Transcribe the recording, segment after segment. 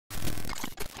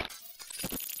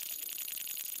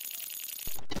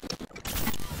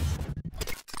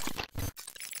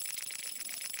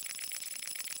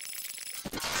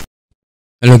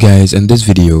Hello guys, in this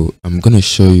video I'm going to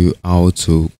show you how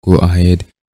to go ahead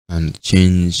and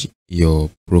change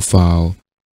your profile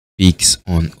pics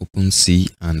on OpenSea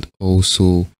and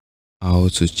also how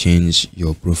to change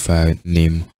your profile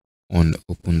name on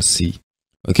OpenSea.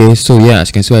 Okay, so yeah, as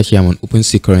you can see right here, I'm on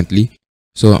OpenSea currently.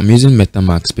 So I'm using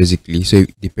MetaMask basically. So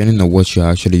depending on what you're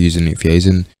actually using, if you're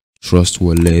using Trust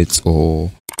Wallet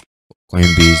or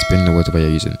Coinbase, depending on whatever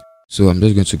you're using. So I'm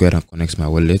just going to go ahead and connect my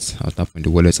wallet. I'll tap on the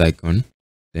wallet icon,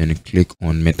 then click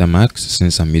on MetaMask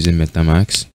since I'm using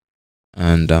MetaMask,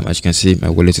 and as you can see, my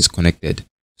wallet is connected.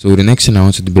 So the next thing I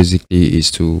want to do basically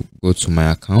is to go to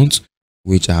my account,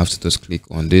 which I have to just click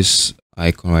on this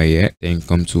icon right here, then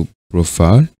come to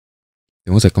profile.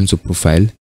 Then once I come to profile,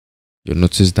 you'll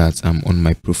notice that I'm on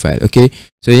my profile. Okay,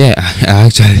 so yeah, I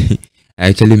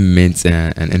actually meant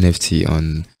an NFT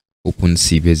on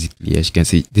OpenSea basically. As you can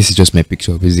see, this is just my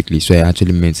picture basically, so I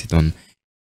actually meant it on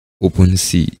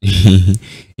OpenSea.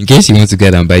 In case you want to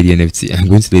get and buy the NFT, I'm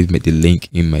going to leave the link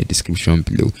in my description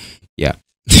below. Yeah.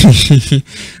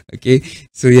 Okay,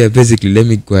 so yeah, basically let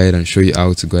me go ahead and show you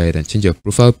how to go ahead and change your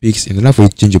profile pics. In order for you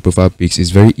to change your profile pics,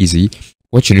 is very easy.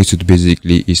 What you need to do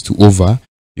basically is to hover.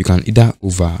 You can either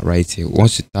hover right here.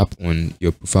 Once you tap on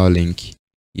your profile link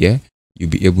here,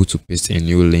 you'll be able to paste a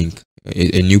new link,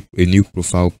 a new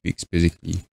profile pics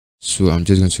basically. So I'm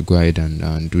just going to go ahead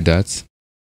and do that.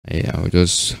 I'll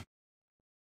just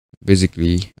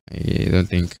basically, I don't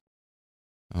think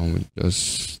I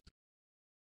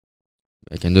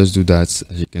can just do that.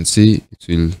 As you can see,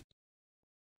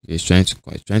 it's trying to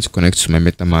connect to my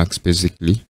MetaMask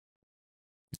basically,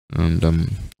 and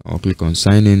I'll click on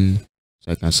sign in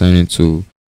so I can sign into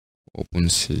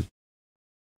OpenSea.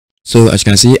 So as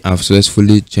you can see, I've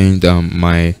successfully changed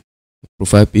my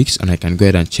profile pics, and I can go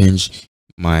ahead and change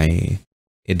my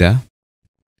header.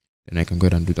 Then I can go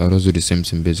ahead and do that. I'll also do the same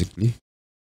thing basically,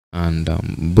 and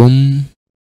boom,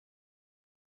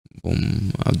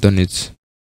 I've done it.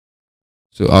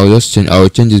 So I'll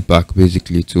change it back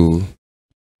basically to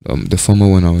the former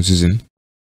one I was using,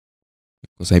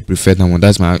 because I prefer that one.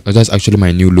 That's actually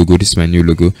my new logo. This is my new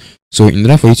logo. So in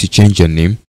order for you to change your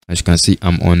name, as you can see,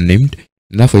 I'm unnamed.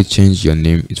 In order for you to change your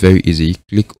name, it's very easy.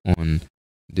 Click on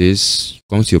this,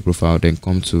 come to your profile, then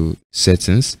come to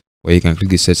settings, where you can click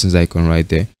the settings icon right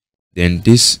there. Then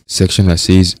this section that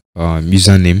says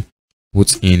username,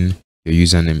 put in your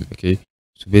username. Okay,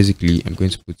 so basically I'm going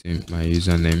to put in my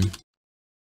username.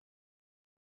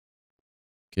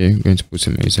 Okay, I'm going to put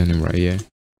in my username right here,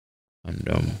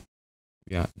 and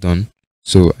yeah, done.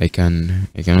 So I can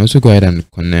also go ahead and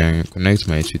connect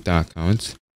my Twitter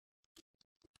account.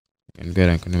 I can go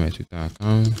ahead and connect my Twitter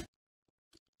account.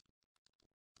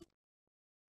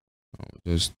 I'll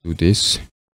just do this.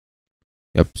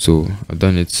 Yep, so I've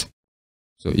done it.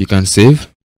 So you can save.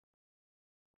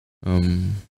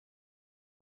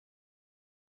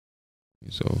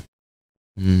 So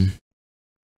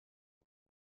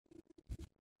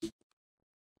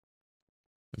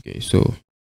okay, so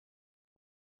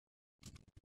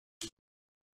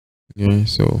yeah,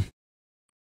 so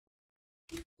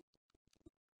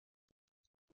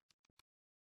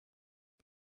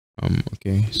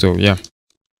okay, so yeah,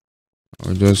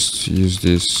 I'll just use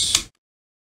this.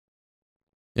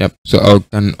 Yep, so I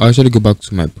can actually go back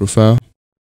to my profile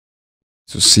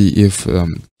to see if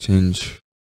change.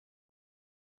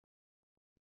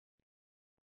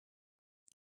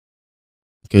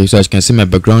 Okay, so as you can see, my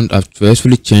background, I've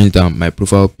successfully changed my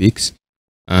profile pics,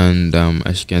 and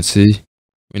as you can see,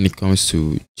 when it comes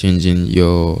to changing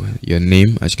your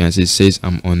name, as you can see, it says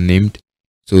I'm unnamed.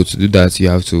 So to do that, you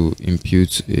have to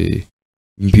impute your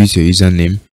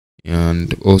username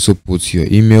and also put your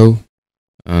email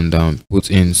and put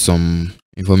in some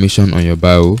information on your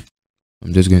bio.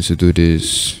 I'm just going to do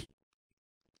this.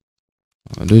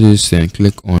 I'll do this and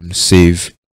click on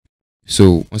save.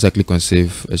 So once I click on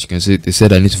save, as you can see, they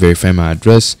said I need to verify my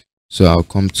address. So I'll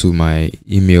come to my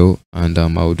email and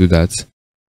I'll do that.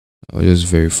 I'll just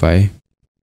verify.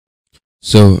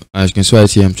 So as you can see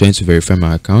right here, I'm trying to verify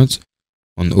my account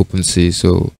on OpenSea.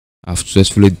 So I've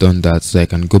successfully done that. So I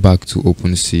can go back to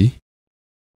OpenSea.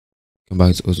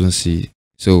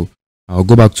 So I'll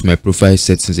go back to my profile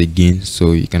settings again,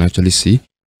 so you can actually see.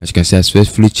 As you can see, I've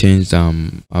successfully changed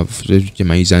I've changed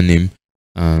my username,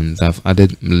 and I've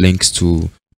added links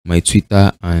to my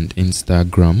Twitter and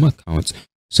Instagram accounts.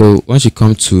 So once you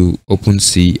come to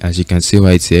OpenSea, as you can see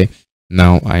right here,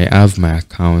 now I have my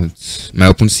account, my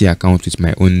OpenSea account with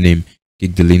my own name,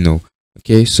 Geek Deelino.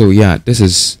 Okay, so yeah, this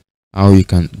is how you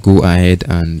can go ahead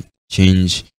and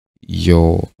change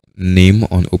your name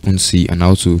on OpenSea and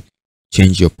how to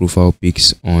change your profile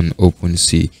pics on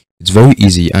OpenSea. It's very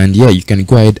easy, and yeah, you can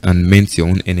go ahead and mint your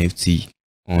own NFT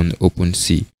on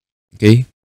OpenSea. Okay,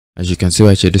 as you can see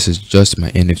right here, this is just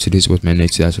my NFT. This is what my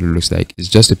NFT actually looks like. It's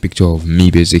just a picture of me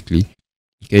basically.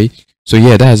 Okay, so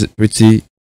yeah, that's pretty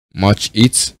much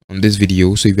it on this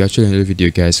video. So if you actually enjoyed the video,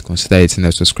 guys, consider hitting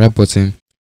that subscribe button.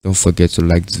 Don't forget to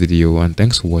like this video, and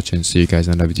thanks for watching. See you guys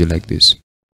in another video like this.